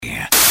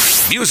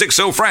Music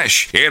so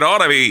fresh, it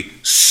ought to be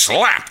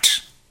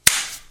slapped.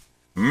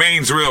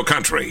 Maine's Real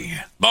Country,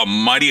 the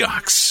Mighty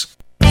Ox.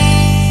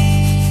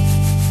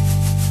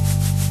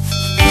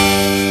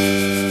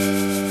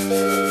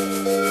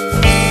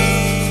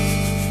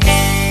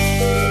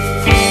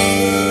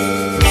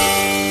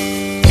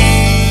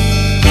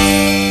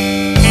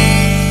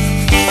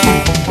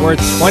 We're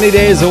 20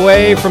 days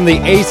away from the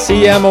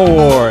ACM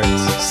Awards,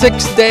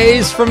 6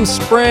 days from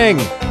spring,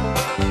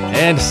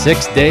 and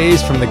 6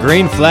 days from the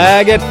green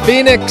flag at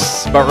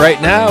Phoenix. But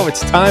right now, it's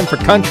time for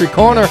Country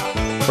Corner,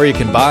 where you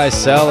can buy,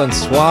 sell, and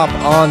swap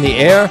on the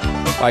air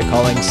by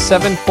calling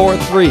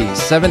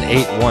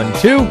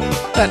 743-7812.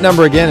 That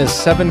number again is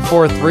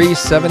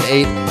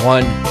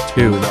 743-7812.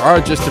 There are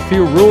just a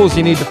few rules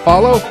you need to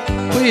follow.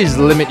 Please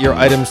limit your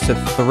items to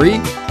 3.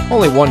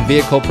 Only 1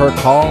 vehicle per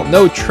call,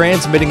 no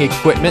transmitting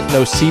equipment,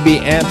 no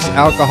CB amps,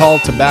 alcohol,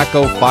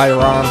 tobacco,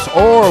 firearms,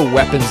 or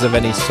weapons of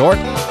any sort,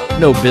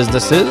 no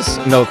businesses,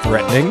 no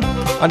threatening.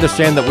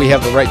 Understand that we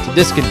have the right to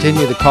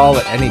discontinue the call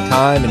at any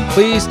time, and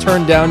please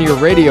turn down your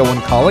radio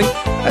when calling,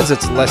 as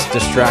it's less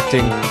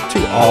distracting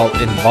to all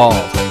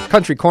involved.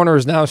 Country Corner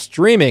is now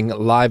streaming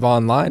live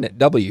online at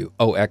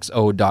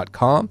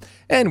WOXO.com,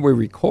 and we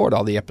record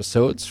all the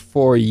episodes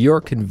for your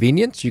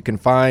convenience. You can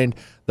find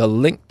the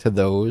link to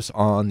those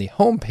on the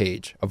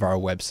homepage of our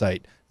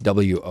website,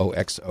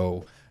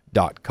 WOXO.com.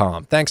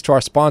 Thanks to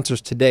our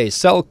sponsors today,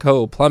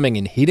 Selco Plumbing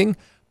and Heating,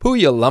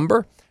 Puya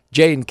Lumber,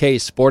 J&K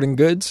Sporting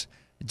Goods,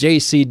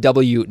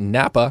 JCW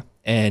Napa,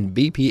 and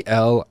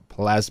BPL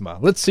Plasma.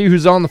 Let's see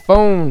who's on the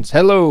phones.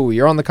 Hello,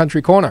 you're on the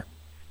Country Corner.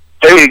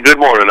 Hey, good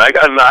morning. I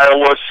got an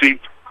Iowa 3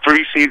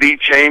 CD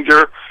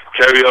changer,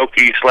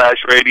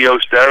 karaoke/radio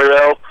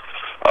stereo,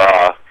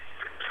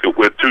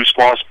 with 2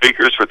 small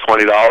speakers for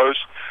 $20.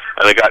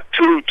 And I got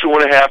 2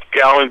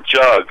 2.5-gallon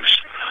jugs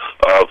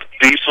of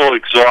diesel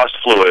exhaust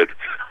fluid.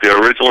 They're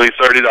originally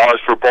 $30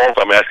 for both.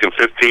 I'm asking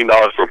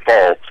 $15 for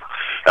both.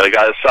 And I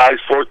got a size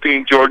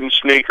 14 Jordan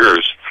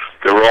sneakers.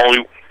 They were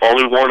only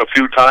worn a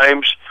few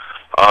times.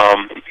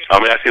 I'm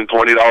asking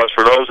 $20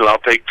 for those, and I'll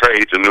take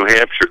trades in New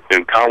Hampshire,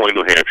 in Conway,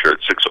 New Hampshire, at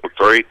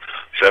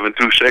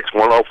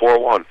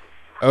 603-726-1041.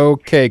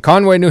 Okay,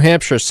 Conway, New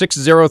Hampshire,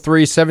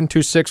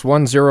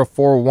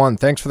 603-726-1041.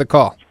 Thanks for the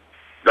call.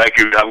 Thank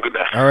you. Have a good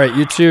day. All right,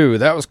 you too.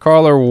 That was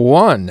caller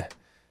 1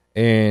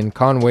 in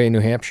Conway, New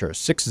Hampshire,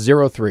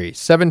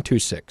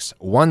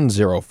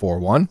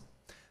 603-726-1041.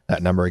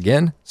 That number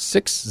again,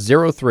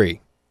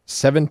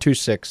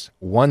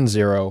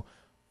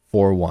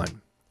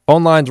 603-726-1041.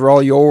 Phone lines are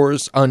all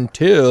yours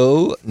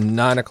until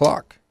 9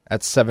 o'clock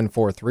at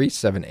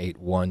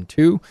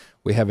 743-7812.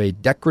 We have a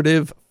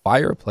decorative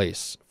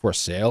fireplace for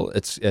sale.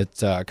 It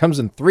comes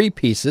in 3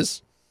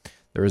 pieces.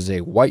 There is a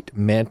white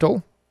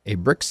mantle, a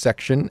brick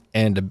section,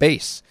 and a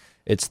base.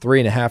 It's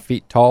 3.5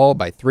 feet tall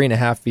by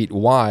 3.5 feet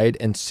wide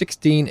and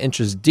 16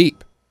 inches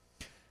deep.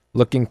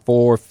 Looking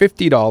for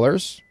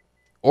 $50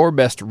 or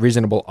best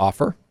reasonable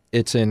offer.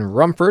 It's in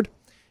Rumford,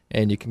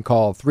 and you can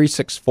call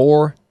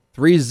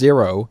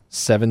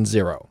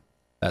 364-3070.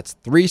 That's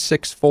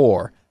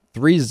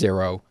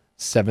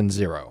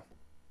 364-3070.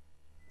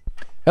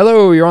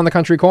 Hello, you're on the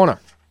Country Corner.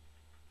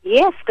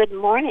 Yes, good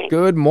morning.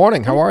 Good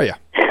morning. How are you?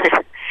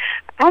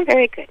 I'm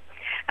very good.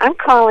 I'm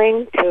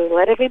calling to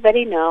let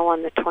everybody know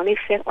on the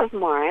 25th of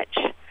March,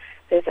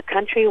 there's a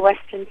country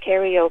western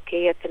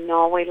karaoke at the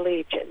Norway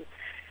Legion.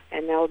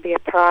 And there will be a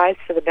prize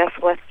for the best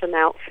western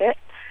outfit,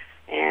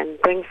 and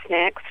bring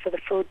snacks for the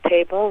food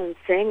table, and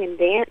sing and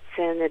dance,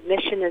 and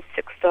admission is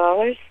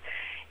 $6.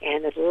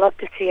 And I'd love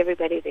to see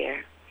everybody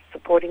there,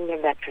 supporting the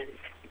veterans.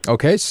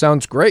 Okay,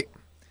 sounds great.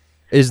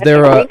 Is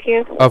there a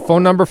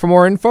phone number for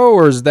more info,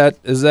 or is that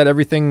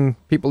everything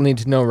people need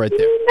to know right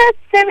there? That's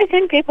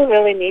everything people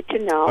really need to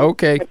know.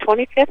 Okay. The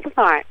 25th of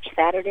March,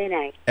 Saturday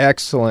night.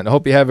 Excellent. I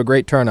hope you have a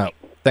great turnout.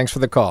 Thanks for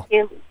the call. Thank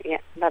you. Yeah,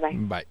 bye-bye.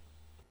 Bye.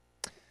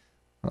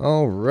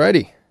 All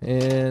righty.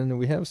 And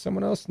we have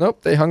someone else?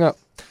 Nope, they hung up.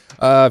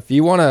 If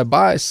you want to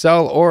buy,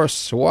 sell, or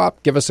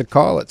swap, give us a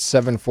call at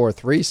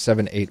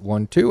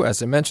 743-7812.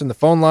 As I mentioned, the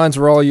phone lines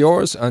are all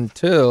yours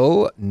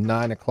until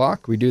 9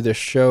 o'clock. We do this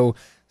show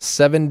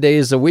 7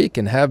 days a week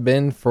and have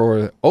been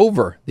for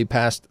over the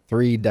past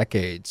 3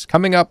 decades.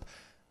 Coming up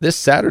this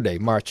Saturday,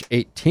 March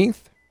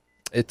 18th,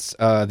 it's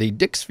the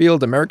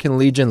Dixfield American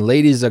Legion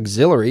Ladies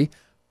Auxiliary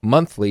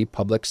monthly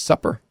public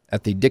supper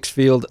at the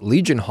Dixfield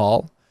Legion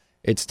Hall.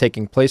 It's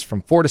taking place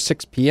from 4 to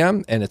 6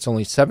 p.m., and it's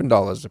only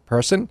 $7 a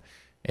person.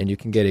 And you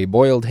can get a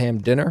boiled ham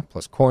dinner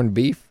plus corned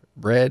beef,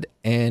 bread,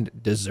 and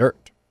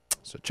dessert.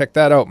 So check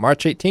that out,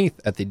 March 18th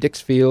at the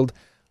Dixfield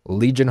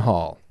Legion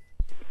Hall.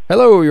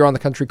 Hello, you're on the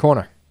Country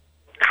Corner.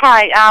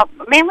 Hi,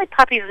 mainly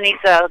puppies need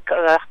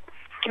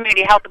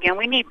community help again.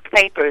 We need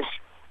papers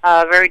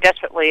very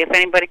desperately. If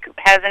anybody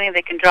has any,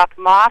 they can drop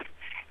them off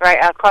right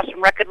across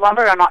from Record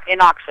Lumber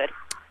in Oxford.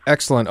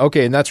 Excellent.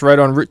 Okay, and that's right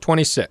on Route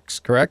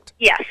 26, correct?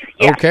 Yes.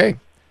 Okay.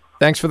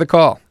 Thanks for the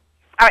call.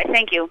 All right,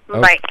 thank you.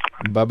 Bye.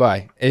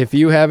 Bye-bye. If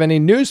you have any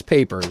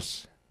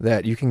newspapers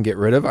that you can get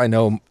rid of, I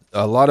know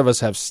a lot of us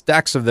have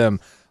stacks of them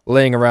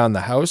laying around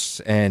the house,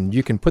 and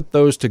you can put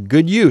those to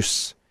good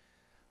use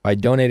by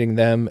donating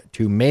them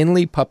to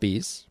Mainly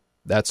Puppies.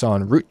 That's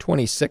on Route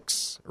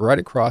 26, right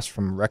across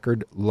from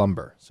Record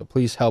Lumber. So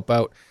please help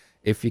out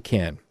if you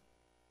can.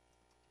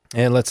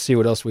 And let's see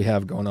what else we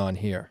have going on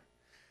here.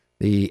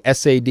 The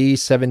SAD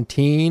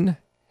 17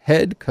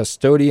 Head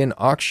Custodian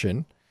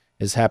Auction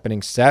is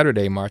happening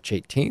Saturday, March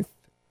 18th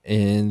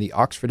in the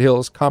Oxford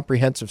Hills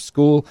Comprehensive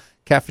School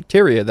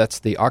Cafeteria. That's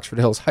the Oxford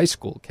Hills High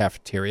School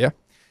cafeteria.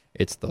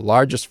 It's the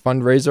largest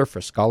fundraiser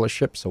for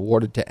scholarships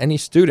awarded to any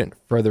student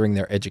furthering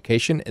their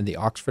education in the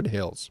Oxford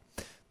Hills.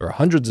 There are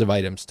hundreds of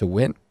items to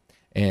win,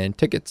 and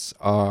tickets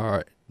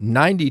are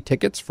 90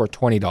 tickets for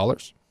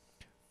 $20,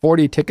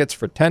 40 tickets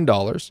for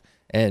 $10,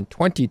 and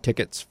 20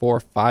 tickets for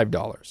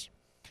 $5.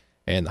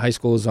 And the high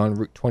school is on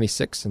Route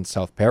 26 in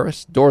South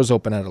Paris. Doors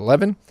open at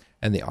 11,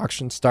 and the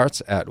auction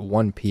starts at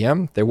 1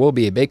 p.m. There will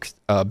be a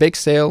bake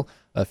sale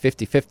of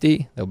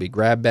 50-50. There'll be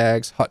grab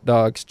bags, hot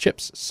dogs,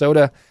 chips,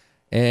 soda,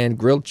 and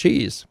grilled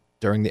cheese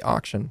during the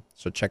auction.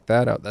 So check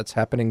that out. That's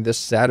happening this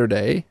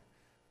Saturday.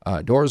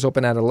 Doors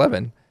open at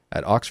 11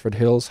 at Oxford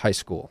Hills High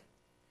School.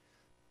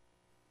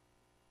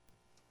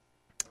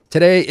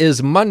 Today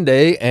is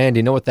Monday, and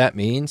you know what that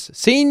means.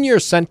 Senior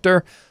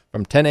Center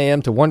from 10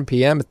 a.m. to 1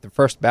 p.m. at the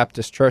First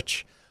Baptist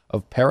Church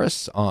of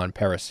Paris on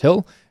Paris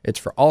Hill. It's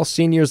for all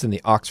seniors in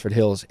the Oxford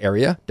Hills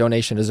area.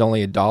 Donation is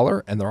only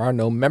 $1, and there are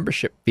no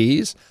membership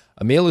fees.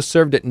 A meal is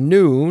served at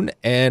noon,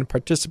 and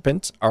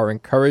participants are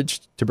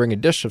encouraged to bring a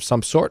dish of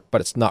some sort,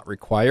 but it's not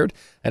required.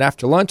 And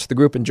after lunch, the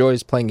group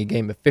enjoys playing a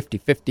game of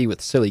 50-50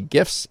 with silly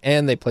gifts,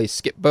 and they play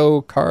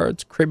skip-bo,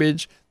 cards,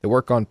 cribbage, they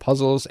work on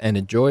puzzles, and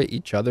enjoy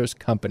each other's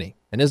company.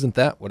 And isn't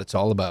that what it's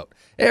all about?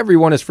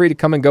 Everyone is free to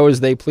come and go as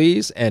they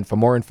please, and for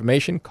more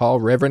information, call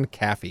Reverend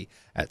Caffey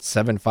at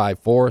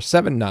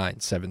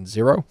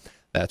 754-7970.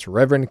 That's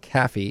Reverend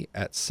Caffey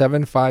at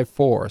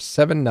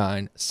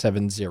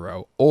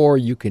 754-7970. Or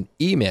you can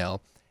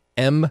email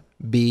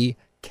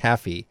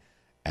mbcaffey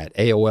at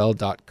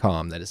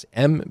AOL.com. That is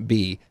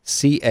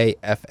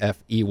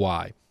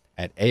MBCAFFEY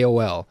at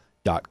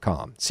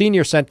AOL.com.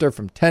 Senior Center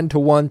from 10 to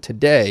 1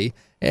 today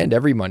and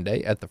every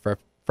Monday at the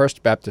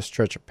First Baptist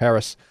Church of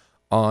Paris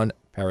on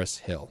Paris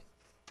Hill.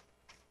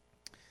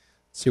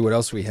 Let's see what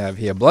else we have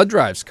here. Blood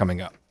drives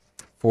coming up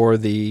for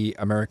the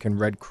American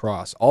Red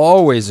Cross.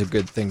 Always a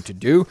good thing to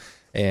do.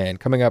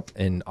 And coming up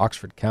in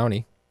Oxford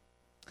County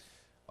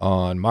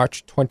on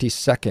March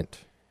 22nd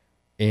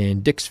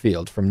in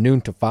Dixfield from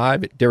noon to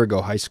 5 at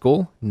Dirigo High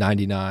School,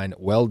 99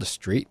 Welde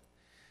Street.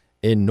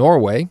 In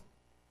Norway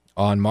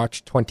on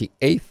March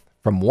 28th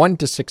from 1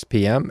 to 6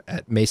 p.m.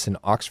 at Mason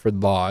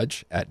Oxford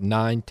Lodge at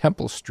 9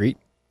 Temple Street.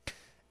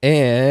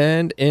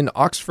 And in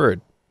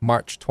Oxford,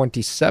 March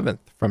 27th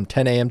from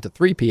 10 a.m. to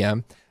 3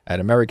 p.m. at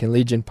American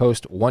Legion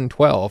Post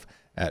 112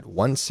 at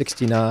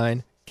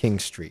 169 King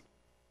Street.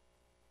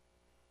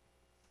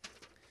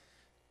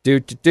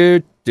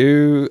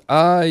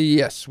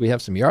 Yes, we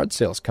have some yard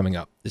sales coming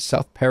up. The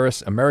South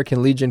Paris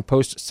American Legion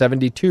Post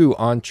 72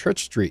 on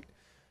Church Street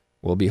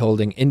will be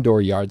holding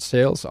indoor yard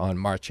sales on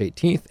March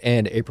 18th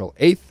and April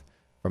 8th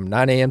from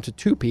 9 a.m. to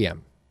 2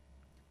 p.m.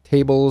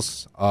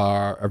 Tables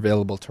are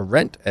available to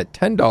rent at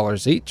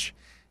 $10 each,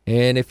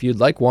 and if you'd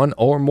like one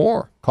or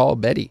more, call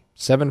Betty,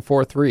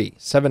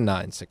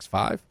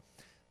 743-7965.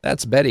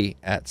 That's Betty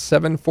at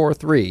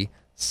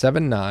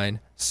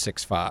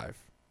 743-7965.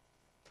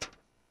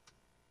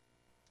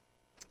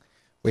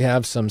 We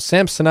have some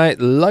Samsonite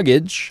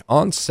luggage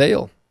on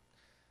sale.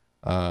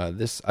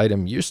 This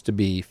item used to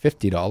be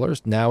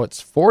 $50. Now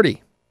it's $40.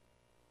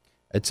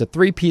 It's a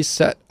 3-piece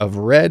set of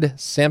red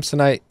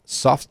Samsonite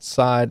soft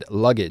side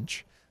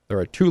luggage. There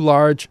are 2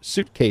 large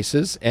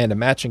suitcases and a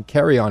matching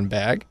carry-on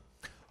bag.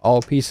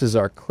 All pieces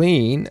are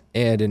clean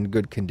and in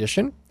good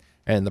condition,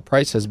 and the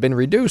price has been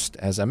reduced,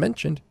 as I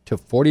mentioned, to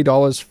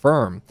 $40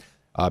 firm.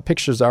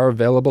 Pictures are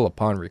available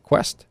upon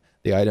request.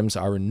 The items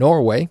are in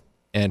Norway,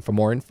 and for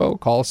more info,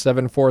 call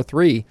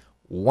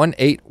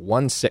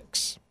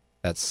 743-1816.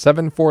 That's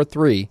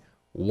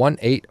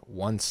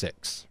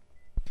 743-1816.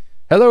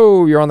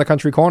 Hello, you're on the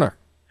Country Corner.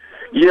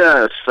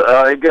 Yes,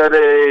 I got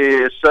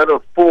a set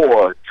of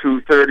 4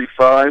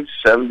 235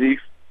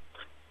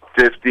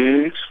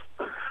 70-15s.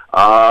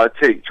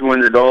 Take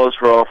 $200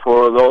 for all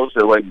 4 of those.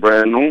 They're like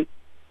brand new.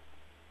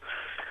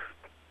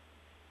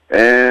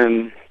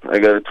 And I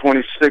got a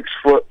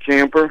 26-foot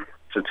camper.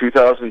 It's a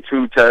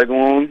 2002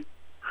 Tagalone.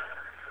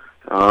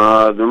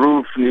 The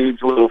roof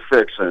needs a little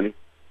fixing.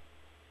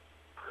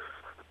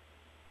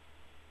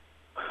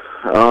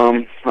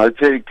 I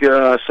take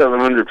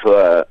 $700 for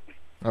that.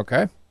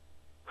 Okay.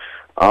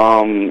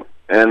 And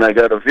I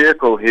got a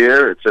vehicle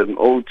here. It's an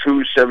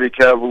 02 Chevy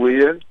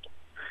Cavalier.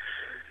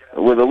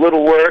 With a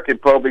little work,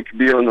 it probably could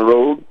be on the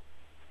road.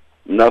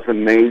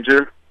 Nothing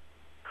major.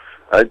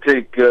 I'd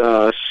take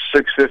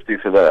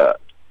 $650 for that.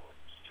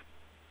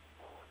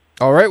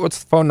 All right.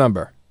 What's the phone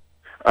number?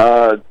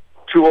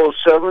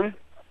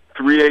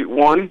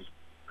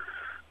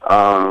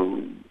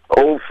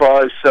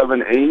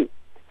 207-381-0578.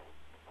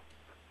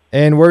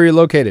 And where are you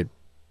located?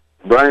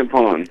 Bryant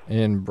Pond.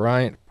 In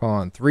Bryant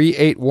Pond.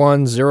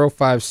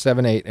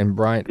 381-0578 in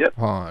Bryant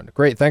Pond.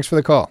 Great. Thanks for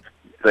the call.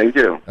 Thank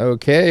you.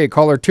 Okay,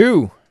 caller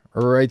 2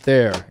 right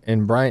there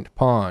in Bryant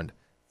Pond.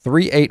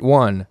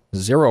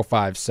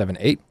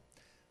 381-0578.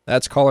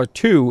 That's caller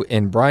 2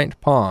 in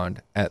Bryant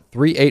Pond at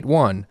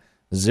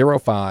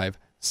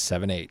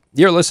 381-0578.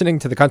 You're listening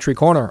to the Country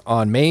Corner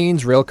on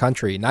Maine's Real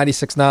Country,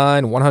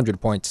 96.9,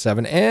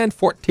 100.7, and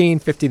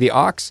 1450 The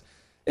Ox.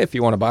 If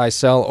you want to buy,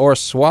 sell, or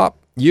swap,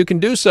 you can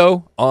do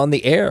so on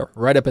the air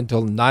right up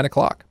until 9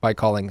 o'clock by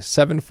calling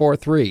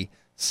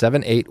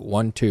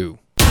 743-7812.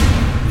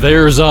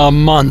 There's a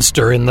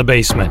monster in the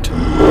basement.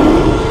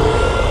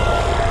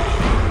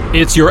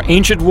 It's your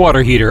ancient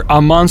water heater,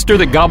 a monster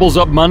that gobbles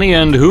up money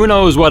and who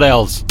knows what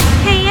else.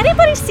 Hey,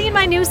 anybody seen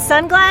my new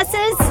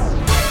sunglasses?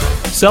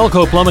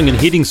 Selco Plumbing and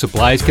Heating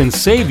Supplies can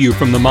save you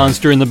from the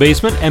monster in the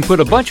basement and put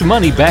a bunch of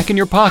money back in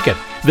your pocket.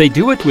 They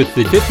do it with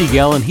the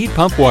 50-gallon heat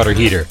pump water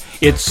heater.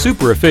 It's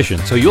super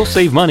efficient, so you'll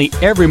save money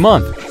every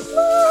month.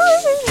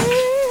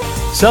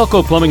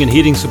 Selco Plumbing and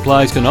Heating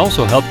Supplies can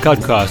also help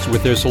cut costs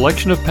with their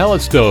selection of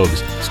pellet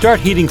stoves. Start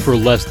heating for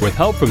less with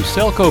help from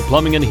Selco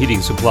Plumbing and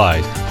Heating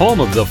Supplies, home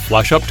of the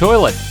flush-up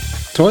toilet.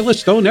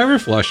 Toilets don't ever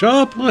flush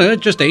up. Well,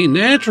 it just ain't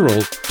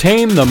natural.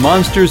 Tame the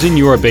monsters in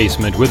your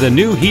basement with a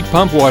new heat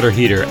pump water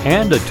heater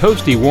and a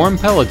toasty warm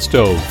pellet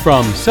stove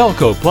from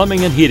Selco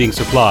Plumbing and Heating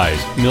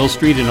Supplies, Mill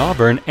Street in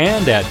Auburn,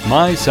 and at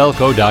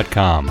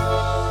myselco.com.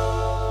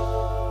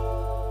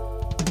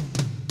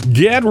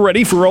 Get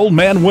ready for Old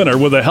Man Winter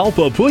with the help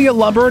of Puya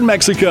Lumber in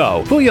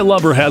Mexico. Puya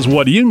Lumber has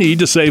what you need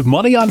to save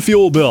money on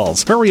fuel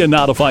bills. Hurry in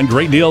now to find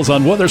great deals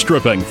on weather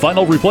stripping,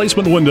 final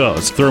replacement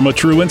windows,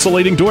 Therma-Tru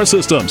insulating door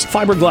systems,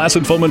 fiberglass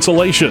and foam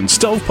insulation,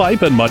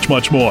 stovepipe, and much,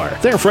 much more.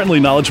 Their friendly,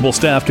 knowledgeable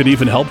staff can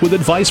even help with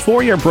advice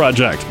for your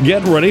project.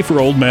 Get ready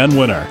for Old Man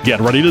Winter. Get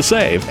ready to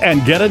save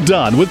and get it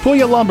done with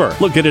Puya Lumber,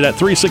 located at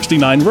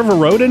 369 River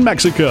Road in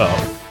Mexico.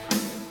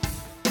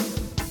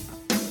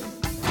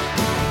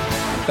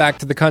 Back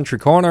to the Country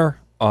Corner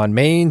on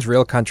Maine's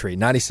Real Country,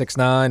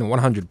 96.9,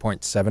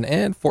 100.7,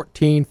 and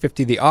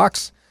 1450 The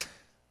Ox.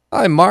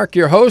 I'm Mark,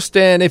 your host,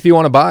 and if you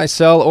want to buy,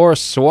 sell, or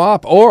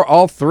swap, or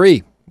all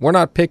three, we're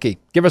not picky.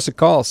 Give us a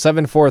call,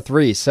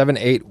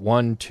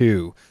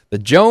 743-7812. The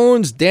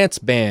Jones Dance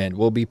Band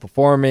will be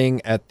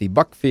performing at the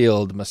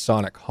Buckfield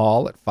Masonic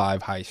Hall at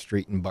 5 High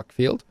Street in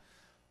Buckfield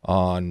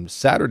on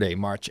Saturday,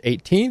 March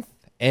 18th,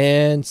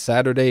 and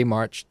Saturday,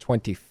 March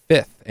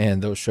 25th.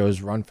 And those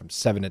shows run from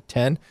 7 to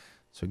 10.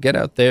 So get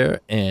out there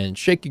and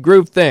shake your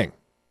groove thing.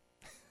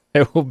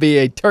 There will be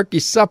a turkey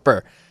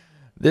supper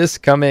this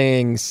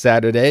coming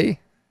Saturday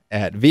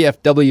at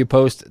VFW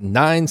Post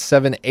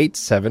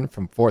 9787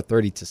 from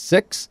 4:30 to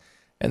 6.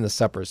 And the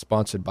supper is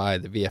sponsored by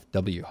the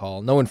VFW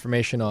Hall. No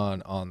information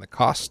on the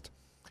cost,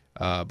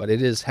 but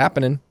it is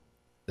happening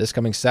this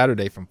coming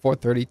Saturday from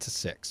 4:30 to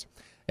 6.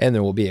 And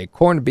there will be a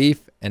corned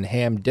beef and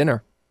ham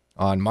dinner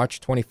on March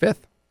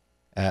 25th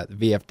at the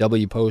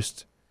VFW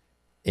Post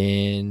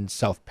in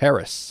South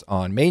Paris,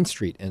 on Main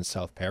Street in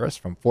South Paris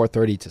from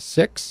 4:30 to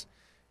 6.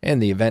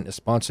 And the event is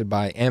sponsored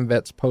by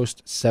AmVets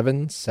Post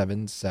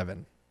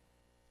 777.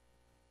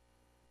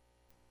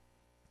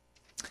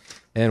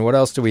 And what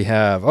else do we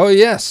have? Oh,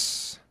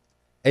 yes,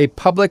 a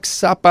public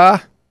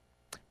supper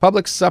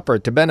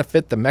to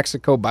benefit the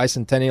Mexico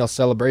Bicentennial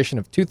Celebration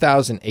of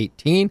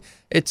 2018.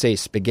 It's a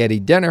spaghetti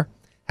dinner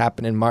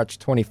happening March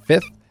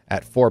 25th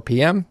at 4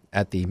 p.m.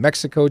 at the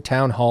Mexico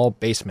Town Hall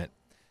basement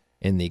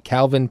in the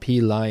Calvin P.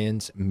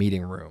 Lyons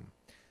meeting room.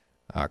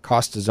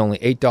 Cost is only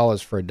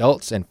 $8 for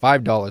adults and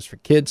 $5 for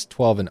kids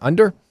 12 and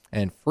under,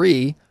 and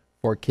free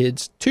for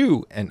kids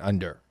 2 and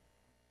under.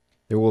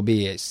 There will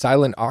be a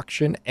silent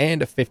auction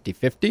and a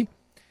 50-50.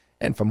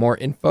 And for more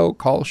info,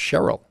 call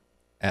Cheryl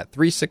at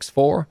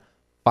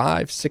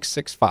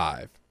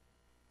 364-5665.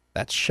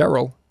 That's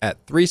Cheryl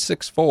at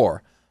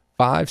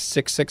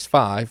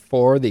 364-5665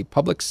 for the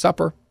public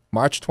supper,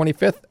 March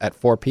 25th at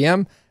 4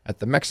 p.m. at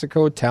the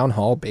Mexico Town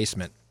Hall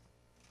basement.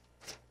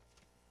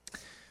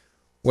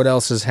 What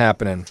else is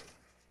happening?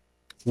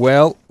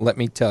 Well, let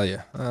me tell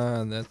you.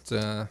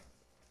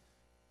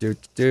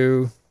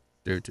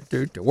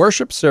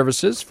 Worship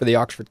services for the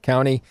Oxford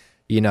County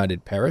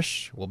United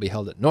Parish will be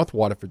held at North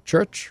Waterford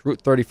Church,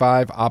 Route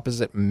 35,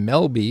 opposite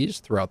Melby's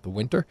throughout the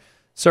winter.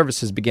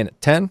 Services begin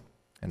at 10,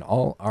 and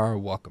all are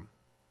welcome.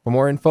 For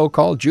more info,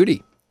 call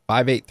Judy,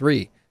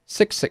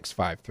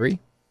 583-6653.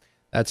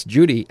 That's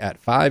Judy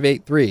at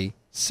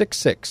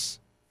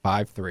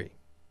 583-6653.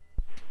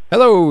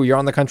 Hello, you're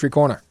on the Country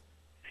Corner.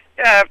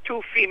 I have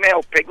 2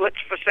 female piglets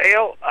for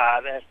sale.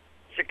 They're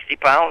 60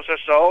 pounds or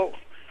so,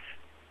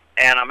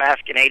 and I'm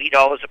asking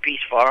 $80 a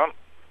piece for them.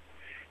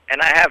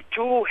 And I have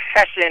 2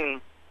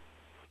 Hessen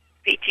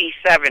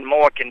PT7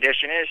 mower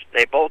conditioners.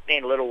 They both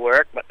need a little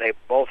work, but they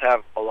both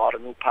have a lot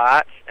of new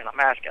parts, and I'm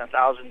asking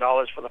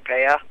 $1,000 for the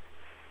pair.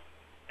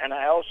 And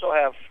I also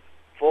have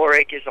 4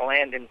 acres of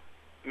land in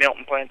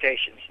Milton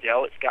Plantation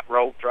still. It's got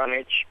road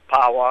frontage,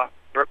 power,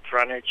 brook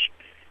frontage,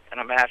 and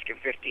I'm asking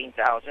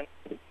 $15,000.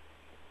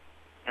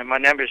 And my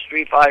number is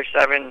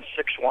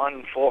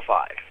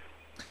 357-6145.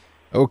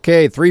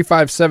 Okay,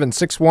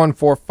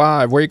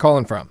 357-6145. Where are you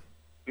calling from?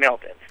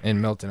 Milton.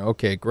 In Milton.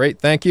 Okay, great.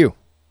 Thank you.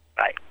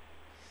 Bye.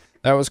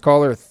 That was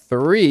caller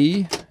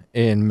 3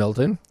 in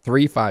Milton,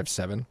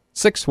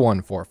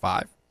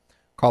 357-6145.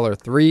 Caller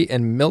 3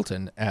 in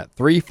Milton at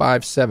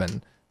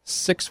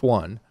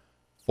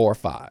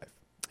 357-6145.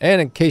 And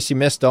in case you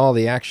missed all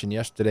the action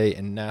yesterday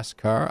in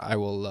NASCAR,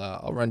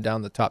 I'll run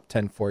down the top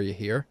 10 for you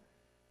here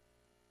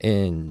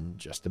in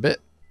just a bit.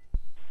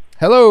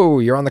 Hello,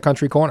 you're on the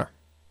Country Corner.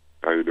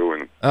 How you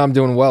doing? I'm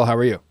doing well. How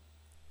are you?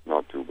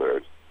 Not too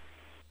bad.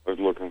 I was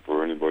looking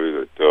for anybody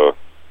that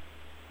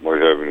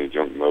might have any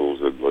junk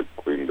metals that like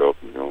cleaned up,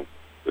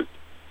 that's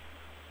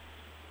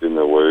in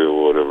their way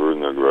or whatever,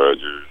 in their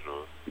garages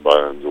or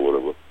barns or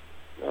whatever.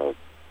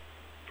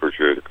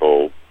 Appreciate the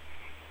call.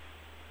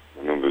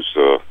 My number's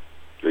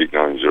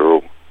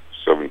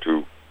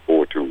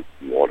 890-7242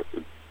 in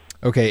Waterford.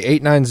 Okay,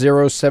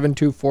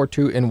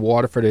 890-7242 in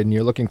Waterford, and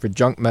you're looking for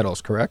junk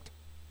metals, correct?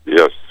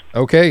 Yes.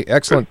 Okay,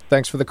 excellent.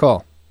 Thanks for the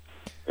call.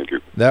 Thank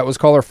you. That was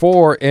caller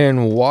 4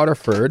 in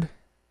Waterford,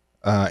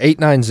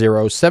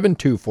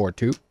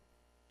 890-7242.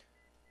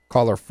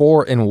 Caller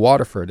 4 in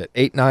Waterford at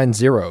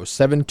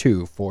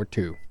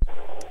 890-7242.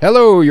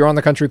 Hello, you're on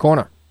the Country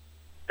Corner.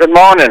 Good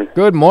morning.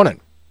 Good morning.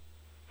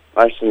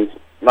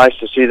 Nice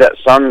to see that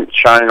sun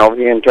shining over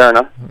here in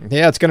Turner.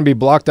 Yeah, it's going to be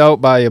blocked out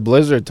by a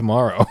blizzard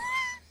tomorrow.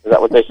 Is that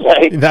what they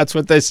say? That's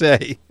what they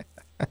say.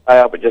 I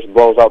hope it just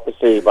blows out the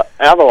sea. But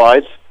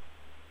otherwise,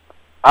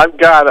 I've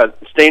got a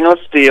stainless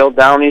steel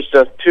Down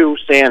Easter 2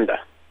 sander.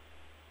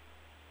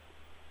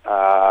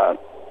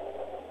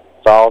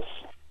 It's all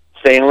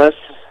stainless.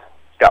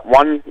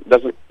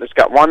 It's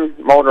got one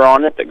motor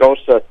on it that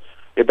goes to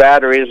your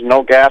batteries,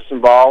 no gas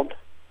involved.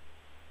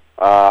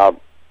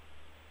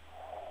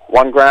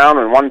 One ground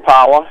and one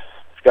power.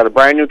 It's got a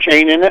brand new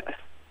chain in it.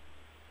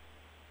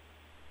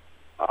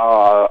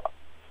 All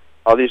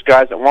these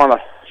guys that want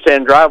to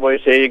sand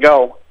driveways, here you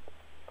go.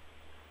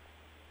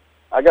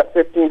 I got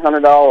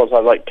 $1,500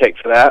 I'd like to take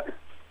for that.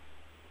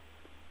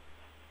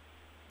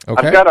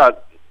 Okay. I've got a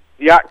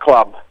yacht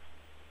club,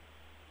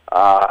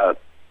 12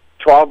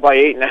 by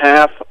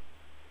 8.5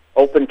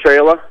 open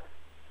trailer,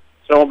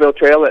 snowmobile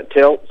trailer that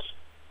tilts.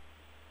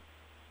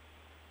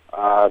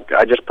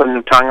 I just put a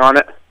new tongue on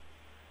it.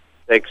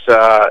 Takes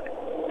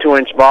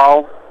 2-inch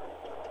ball.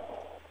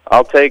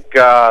 I'll take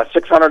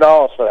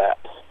 $600 for that.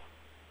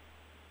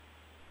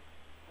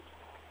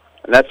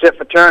 And that's it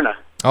for Turner.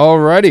 All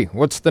righty.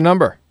 What's the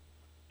number?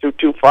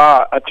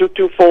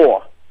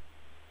 224-7586.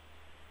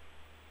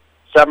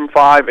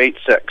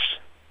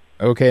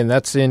 Okay, and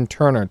that's in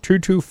Turner,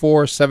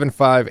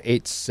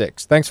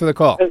 224-7586. Thanks for the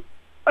call.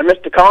 I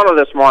missed a caller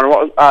this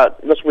morning.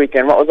 This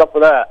weekend? What was up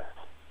with that?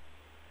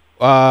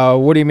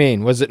 What do you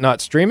mean? Was it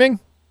not streaming?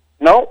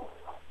 No.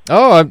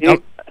 Oh,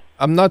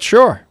 I'm not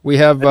sure. We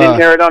have. I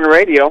didn't hear it on the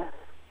radio.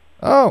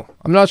 Oh,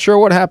 I'm not sure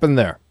what happened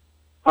there.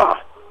 Huh.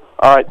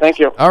 All right, thank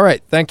you. All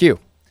right, thank you.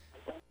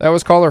 That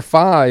was caller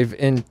 5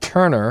 in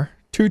Turner,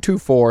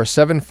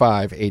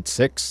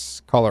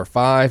 224-7586. Caller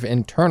 5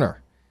 in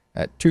Turner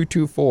at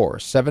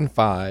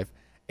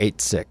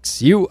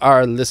 224-7586. You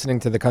are listening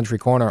to the Country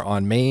Corner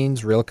on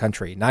Maine's Real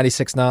Country,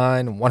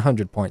 96.9,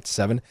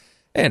 100.7,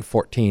 and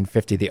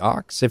 1450 The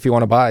Ox. If you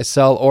want to buy,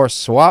 sell, or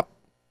swap,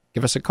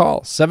 give us a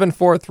call,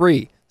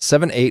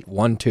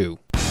 743-7812.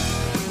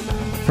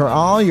 For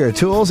all your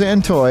tools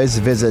and toys,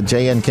 visit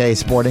J&K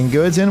Sporting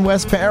Goods in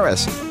West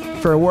Paris.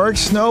 For work,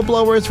 snow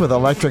blowers with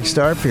electric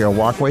start for your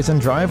walkways and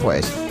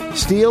driveways.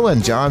 Steel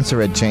and John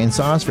Surratt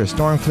chainsaws for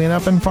storm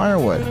cleanup and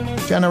firewood.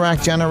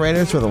 Generac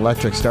generators with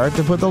electric start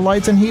to put the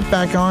lights and heat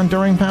back on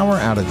during power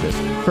outages.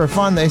 For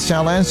fun, they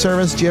sell and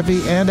service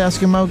Jiffy and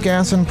Eskimo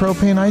gas and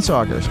propane ice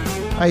augers.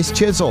 Ice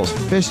chisels,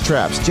 fish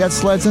traps, jet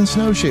sleds, and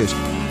snowshoes.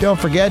 Don't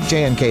forget,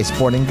 J&K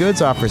Sporting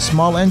Goods offers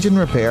small engine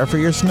repair for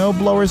your snow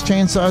blowers,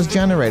 chainsaws,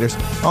 generators,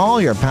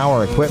 all your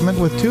power equipment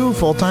with 2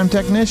 full-time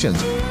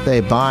technicians.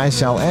 They buy,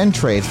 sell, and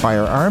trade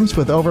firearms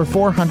with over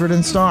 400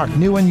 in stock,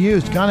 new and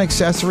used gun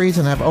accessories,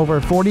 and have over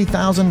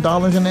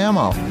 $40,000 in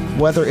ammo.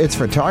 Whether it's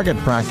for target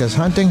practice,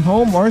 hunting,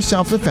 home, or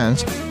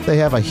self-defense, they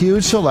have a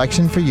huge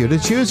selection for you to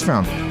choose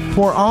from.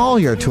 For all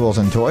your tools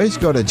and toys,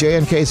 go to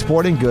J&K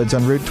Sporting Goods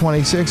on Route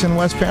 26 in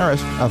West Paris,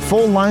 a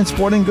full-line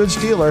sporting goods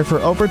dealer for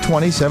over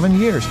 27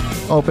 years.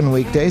 Open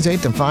weekdays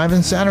 8 to 5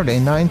 and Saturday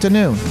 9 to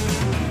noon.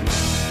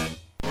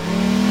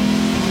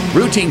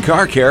 Routine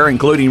car care,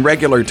 including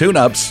regular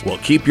tune-ups, will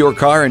keep your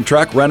car and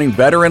truck running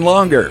better and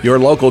longer. Your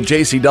local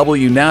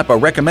JCW Napa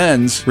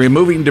recommends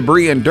removing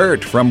debris and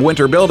dirt from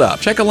winter buildup.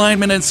 Check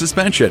alignment and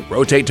suspension.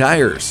 Rotate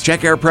tires.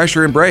 Check air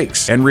pressure and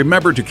brakes. And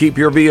remember to keep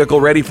your vehicle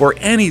ready for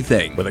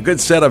anything with a good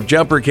set of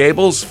jumper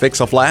cables,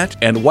 fix-a-flat,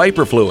 and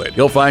wiper fluid.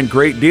 You'll find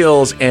great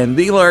deals and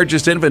the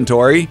largest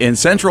inventory in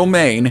Central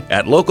Maine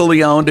at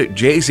locally owned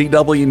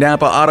JCW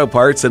Napa Auto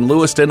Parts in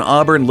Lewiston,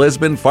 Auburn,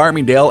 Lisbon,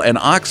 Farmingdale, and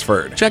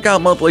Oxford. Check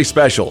out monthly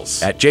specials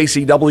at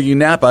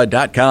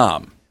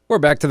jcwnapa.com. We're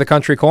back to the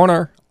Country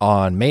Corner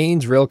on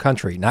Maine's Real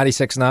Country,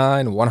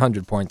 96.9,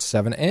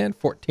 100.7, and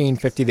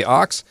 1450 The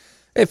Ox.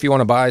 If you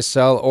want to buy,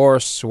 sell, or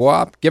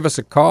swap, give us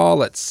a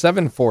call at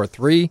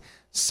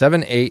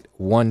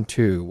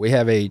 743-7812. We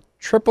have a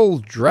triple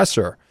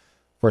dresser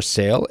for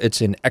sale.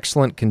 It's in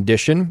excellent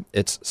condition.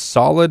 It's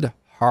solid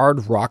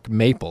hard rock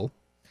maple,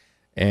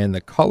 and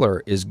the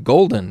color is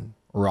golden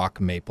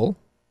rock maple,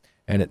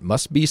 and it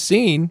must be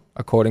seen,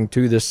 according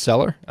to this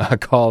seller.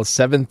 Call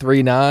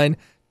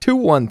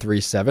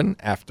 739-2137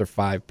 after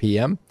 5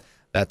 p.m.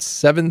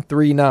 That's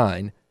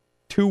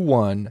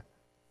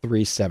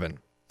 739-2137.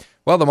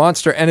 Well, the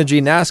Monster Energy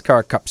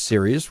NASCAR Cup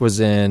Series was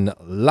in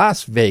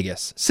Las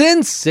Vegas,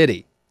 Sin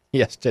City,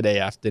 yesterday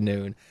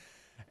afternoon.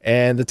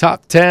 And the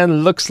top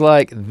 10 looks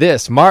like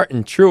this.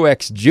 Martin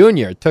Truex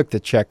Jr. took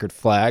the checkered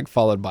flag,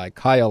 followed by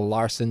Kyle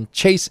Larson,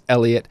 Chase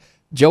Elliott,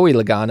 Joey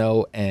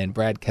Logano, and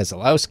Brad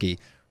Keselowski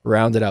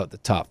rounded out the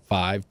top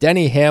 5.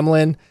 Denny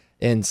Hamlin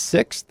in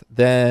 6th,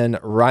 then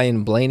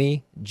Ryan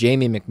Blaney,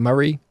 Jamie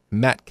McMurray,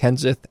 Matt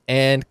Kenseth,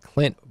 and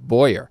Clint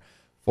Bowyer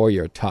for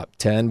your top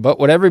 10. But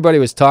what everybody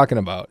was talking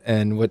about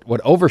and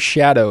what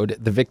overshadowed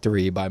the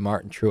victory by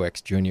Martin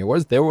Truex Jr.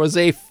 was there was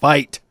a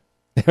fight.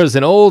 There was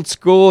an old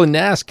school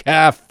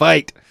NASCAR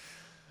fight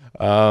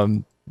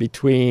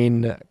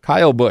between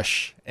Kyle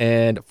Busch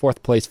and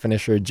 4th place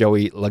finisher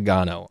Joey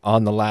Logano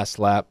on the last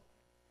lap.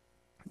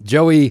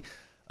 Joey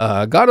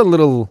got a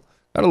little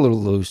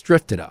loose,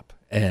 drifted up,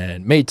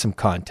 and made some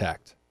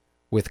contact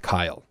with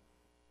Kyle.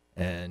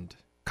 And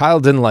Kyle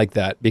didn't like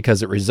that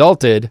because it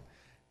resulted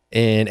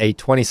in a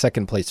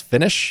 22nd place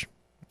finish.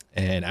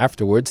 And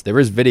afterwards, there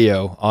is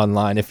video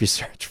online if you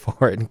search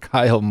for it, and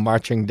Kyle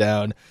marching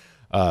down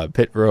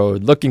pit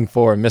road looking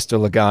for Mr.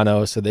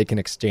 Logano so they can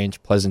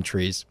exchange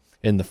pleasantries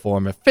in the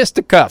form of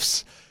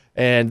fisticuffs.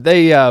 And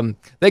they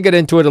get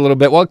into it a little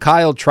bit. Well,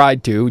 Kyle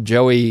tried to.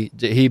 Joey,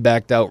 he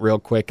backed out real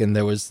quick, and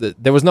there was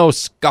no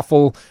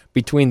scuffle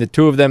between the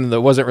two of them. There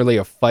wasn't really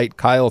a fight.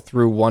 Kyle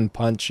threw one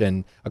punch,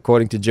 and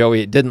according to Joey,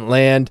 it didn't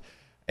land.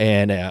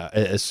 And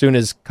as soon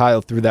as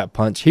Kyle threw that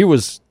punch, he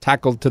was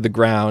tackled to the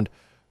ground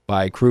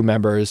by crew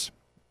members,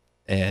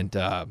 and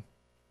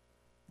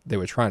they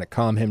were trying to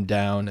calm him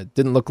down. It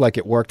didn't look like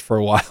it worked for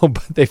a while,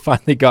 but they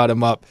finally got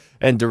him up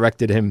and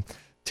directed him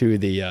to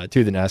the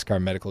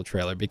NASCAR medical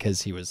trailer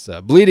because he was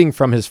bleeding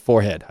from his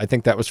forehead. I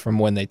think that was from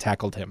when they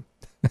tackled him.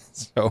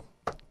 So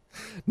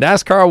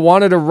NASCAR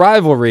wanted a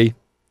rivalry,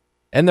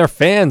 and their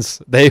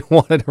fans, they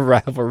wanted a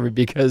rivalry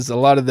because a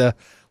lot of the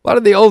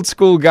old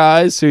school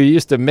guys who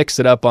used to mix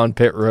it up on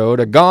pit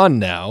road are gone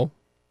now.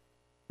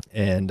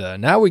 And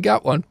now we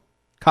got one.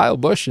 Kyle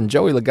Busch and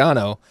Joey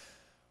Logano.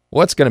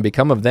 What's going to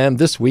become of them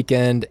this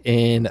weekend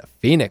in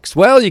Phoenix?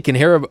 Well, you can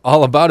hear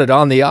all about it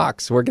on the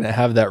Ox. We're going to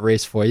have that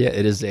race for you.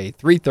 It is a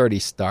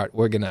 3:30 start.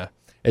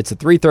 It's a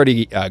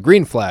 3:30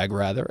 green flag,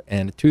 rather,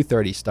 and a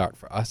 2:30 start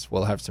for us.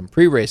 We'll have some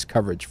pre-race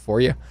coverage for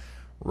you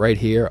right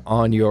here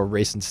on your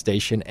racing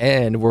station,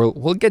 and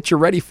we'll get you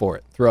ready for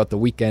it throughout the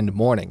weekend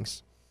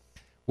mornings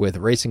with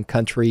Racing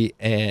Country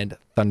and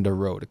Thunder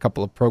Road, a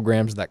couple of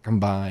programs that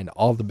combine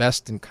all the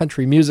best in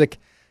country music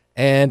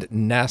and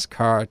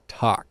NASCAR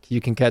talk. You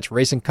can catch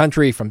Racing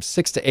Country from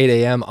 6 to 8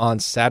 a.m. on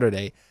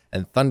Saturday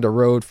and Thunder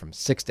Road from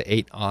 6 to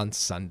 8 on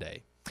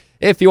Sunday.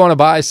 If you want to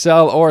buy,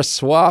 sell, or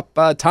swap,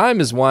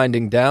 time is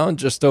winding down.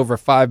 Just over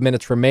 5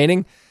 minutes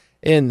remaining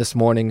in this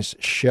morning's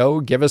show.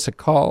 Give us a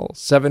call,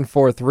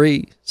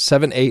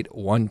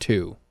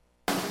 743-7812.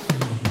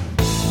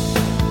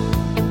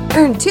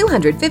 Earn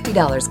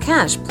 $250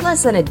 cash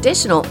plus an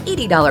additional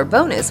 $80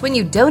 bonus when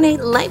you donate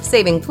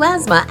life-saving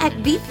plasma at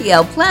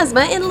BPL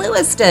Plasma in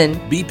Lewiston.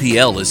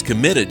 BPL is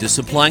committed to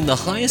supplying the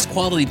highest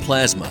quality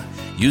plasma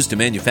used to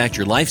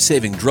manufacture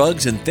life-saving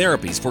drugs and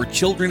therapies for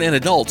children and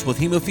adults with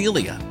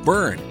hemophilia,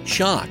 burn,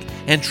 shock,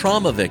 and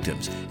trauma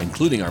victims,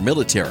 including our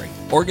military,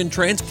 organ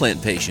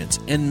transplant patients,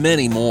 and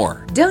many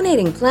more.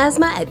 Donating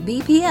plasma at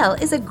BPL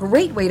is a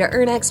great way to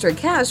earn extra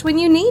cash when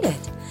you need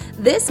it.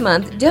 This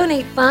month,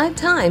 donate 5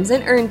 times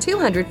and earn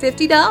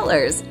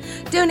 $250.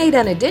 Donate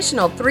an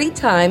additional 3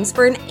 times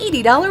for an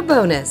 $80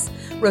 bonus.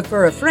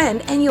 Refer a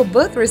friend and you'll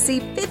both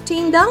receive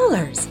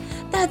 $15.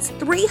 That's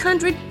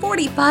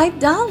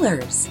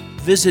 $345.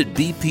 Visit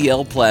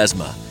BPL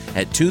Plasma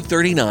at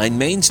 239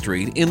 Main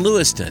Street in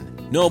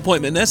Lewiston. No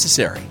appointment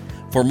necessary.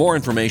 For more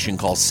information,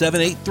 call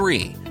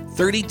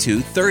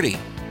 783-3230.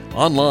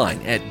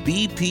 Online at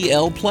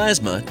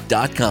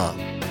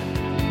bplplasma.com.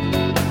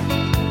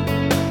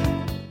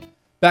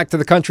 Back to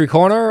the Country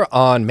Corner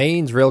on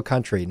Maine's Real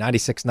Country,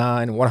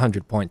 96.9,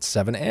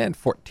 100.7, and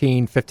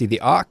 1450 The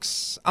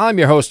Ox. I'm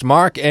your host,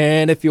 Mark,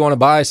 and if you want to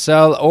buy,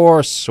 sell,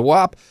 or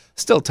swap,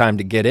 still time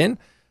to get in.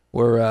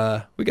 We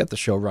got the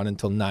show running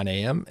until 9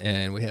 a.m.,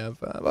 and we have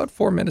about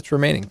 4 minutes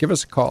remaining. Give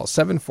us a call,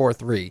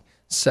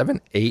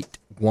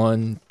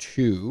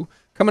 743-7812.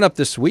 Coming up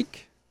this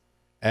week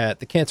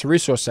at the Cancer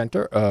Resource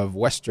Center of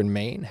Western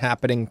Maine,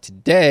 happening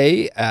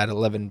today at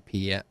 11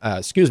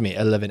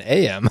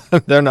 a.m.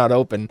 They're not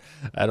open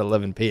at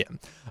 11 p.m.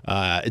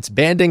 It's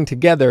Banding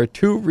Together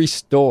to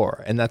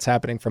Restore, and that's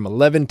happening from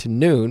 11 to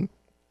noon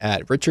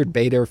at Richard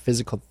Bader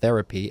Physical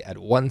Therapy at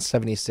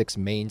 176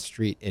 Main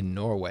Street in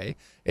Norway.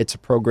 It's a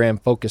program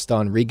focused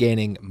on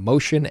regaining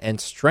motion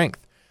and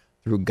strength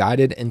through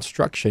guided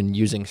instruction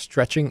using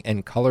stretching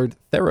and colored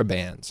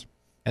TheraBands.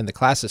 And the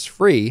class is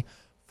free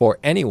for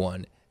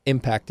anyone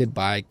impacted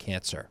by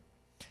cancer.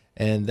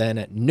 And then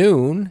at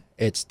noon,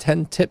 it's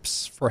 10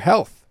 tips for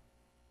health.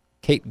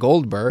 Kate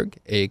Goldberg,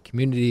 a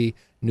community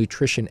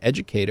nutrition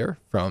educator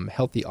from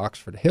Healthy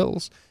Oxford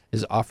Hills,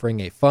 is offering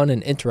a fun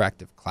and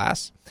interactive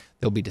class.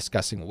 They'll be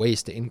discussing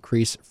ways to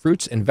increase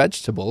fruits and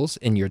vegetables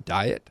in your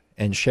diet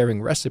and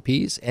sharing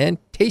recipes and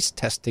taste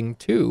testing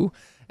too,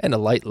 and a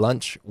light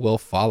lunch will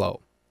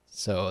follow.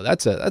 So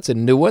that's a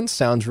new one.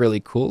 Sounds really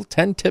cool.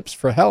 10 tips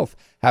for health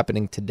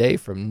happening today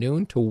from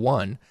noon to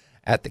 1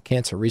 at the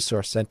Cancer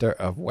Resource Center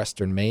of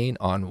Western Maine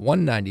on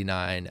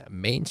 199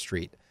 Main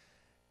Street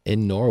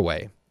in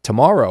Norway.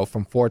 Tomorrow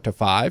from 4 to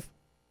 5,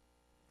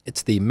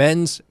 it's the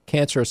Men's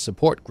Cancer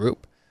Support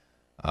Group.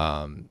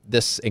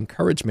 This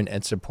encouragement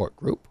and support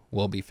group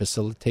will be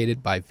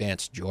facilitated by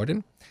Vance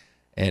Jordan.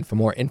 And for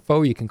more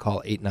info, you can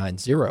call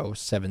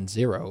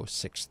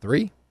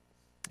 890-7063.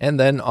 And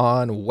then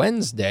on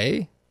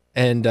Wednesday,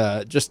 and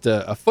just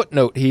a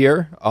footnote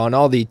here on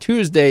all the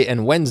Tuesday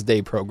and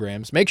Wednesday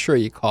programs, make sure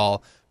you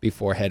call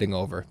before heading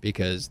over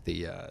because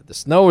the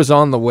snow is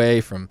on the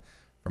way from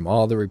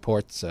all the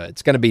reports.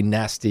 It's going to be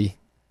nasty.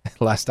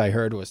 Last I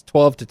heard was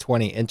 12 to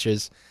 20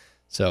 inches.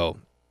 So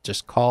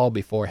just call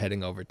before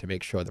heading over to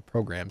make sure the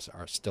programs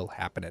are still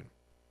happening.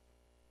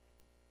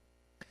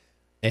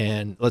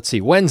 And let's see,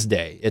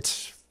 Wednesday,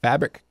 it's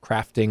Fabric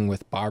Crafting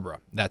with Barbara.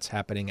 That's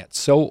happening at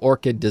So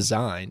Orchid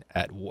Design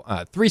at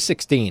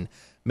 316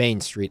 Main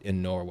Street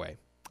in Norway.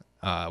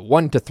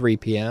 1 to 3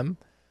 p.m.,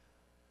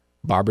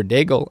 Barbara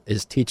Daigle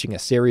is teaching a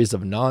series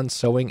of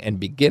non-sewing and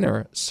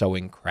beginner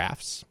sewing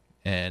crafts,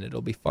 and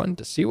it'll be fun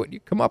to see what you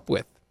come up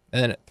with.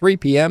 And then at 3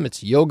 p.m.,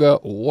 it's Yoga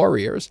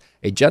Warriors,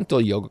 a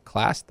gentle yoga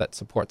class that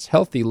supports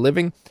healthy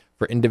living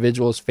for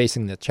individuals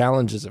facing the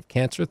challenges of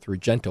cancer through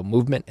gentle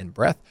movement and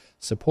breath,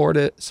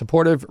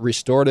 supportive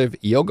restorative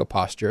yoga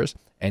postures,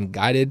 and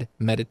guided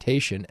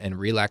meditation and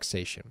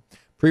relaxation.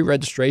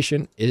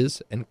 Pre-registration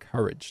is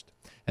encouraged.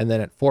 And then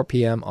at 4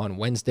 p.m. on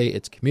Wednesday,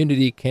 it's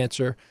Community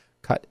Cancer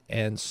Cut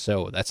and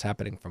Sew. That's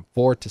happening from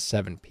 4 to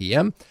 7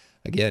 p.m.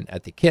 Again,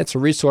 at the Cancer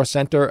Resource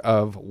Center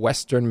of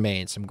Western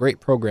Maine. Some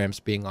great programs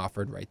being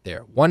offered right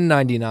there.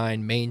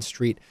 199 Main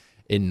Street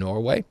in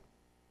Norway.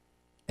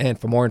 And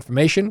for more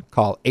information,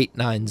 call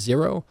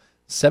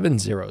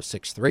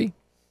 890-7063.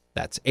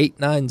 That's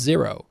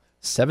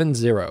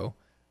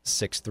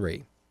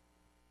 890-7063.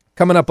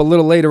 Coming up a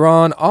little later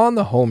on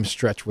the home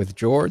stretch with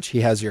George,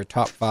 he has your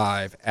top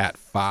 5 at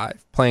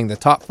 5, playing the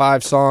top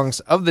 5 songs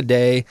of the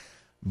day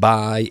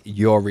by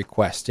your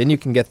request. And you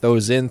can get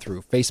those in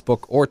through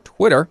Facebook or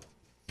Twitter,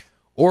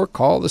 or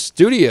call the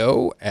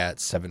studio at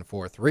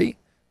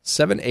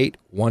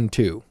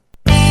 743-7812.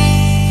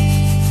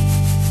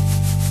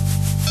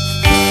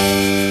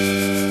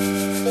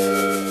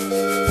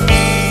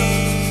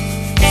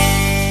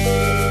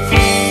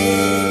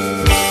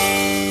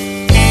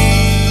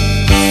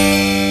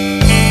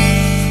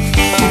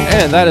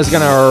 And that is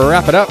going to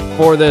wrap it up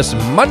for this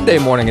Monday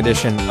morning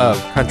edition of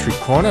Country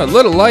Corner. A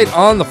little light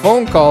on the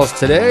phone calls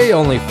today,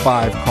 only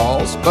 5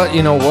 calls, but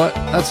you know what?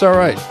 That's all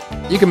right.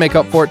 You can make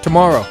up for it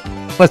tomorrow.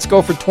 Let's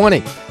go for 20.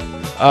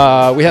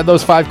 We had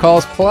those 5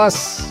 calls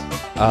plus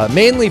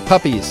mainly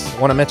puppies. I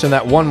want to mention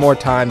that one more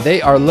time.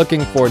 They are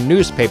looking for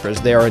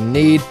newspapers. They are in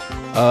need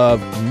of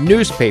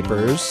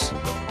newspapers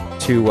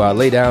to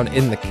lay down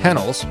in the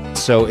kennels.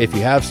 So if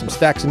you have some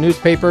stacks of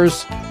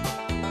newspapers,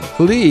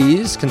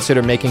 please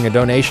consider making a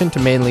donation to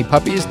Mainly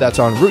Puppies. That's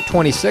on Route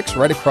 26,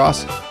 right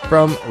across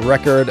from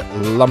Record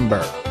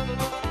Lumber.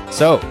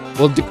 So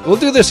we'll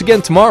do this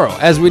again tomorrow,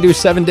 as we do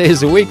 7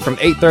 days a week from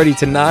 8:30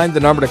 to 9. The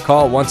number to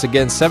call, once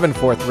again,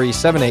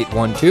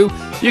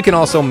 743-7812. You can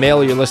also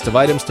mail your list of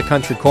items to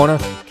Country Corner,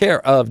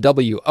 care of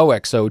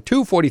WOXO,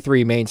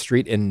 243 Main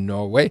Street in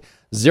Norway,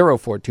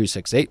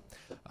 04268.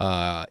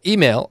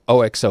 Email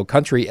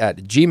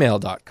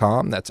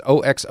oxocountry@gmail.com. That's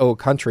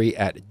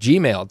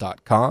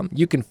oxocountry@gmail.com.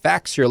 You can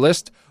fax your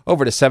list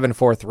over to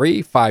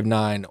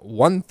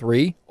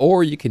 743-5913,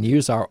 or you can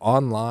use our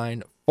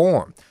online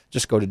form.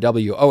 Just go to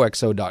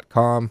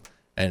woxo.com,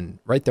 and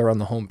right there on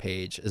the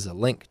homepage is a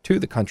link to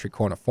the Country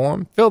Corner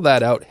form. Fill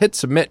that out, hit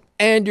submit,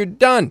 and you're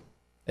done.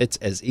 It's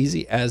as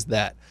easy as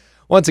that.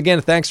 Once again,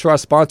 thanks to our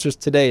sponsors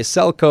today,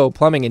 Selco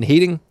Plumbing and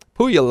Heating,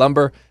 Puya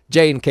Lumber,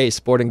 J&K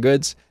Sporting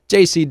Goods,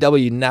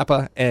 JCW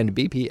Napa, and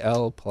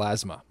BPL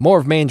Plasma. More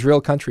of Maine's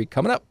Real Country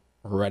coming up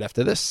right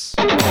after this.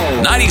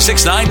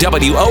 96.9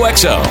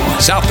 WOXO,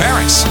 South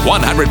Paris.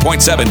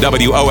 100.7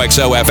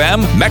 WOXO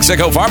FM,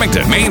 Mexico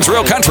Farmington. Maine's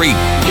Real Country.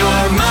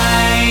 Your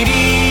mighty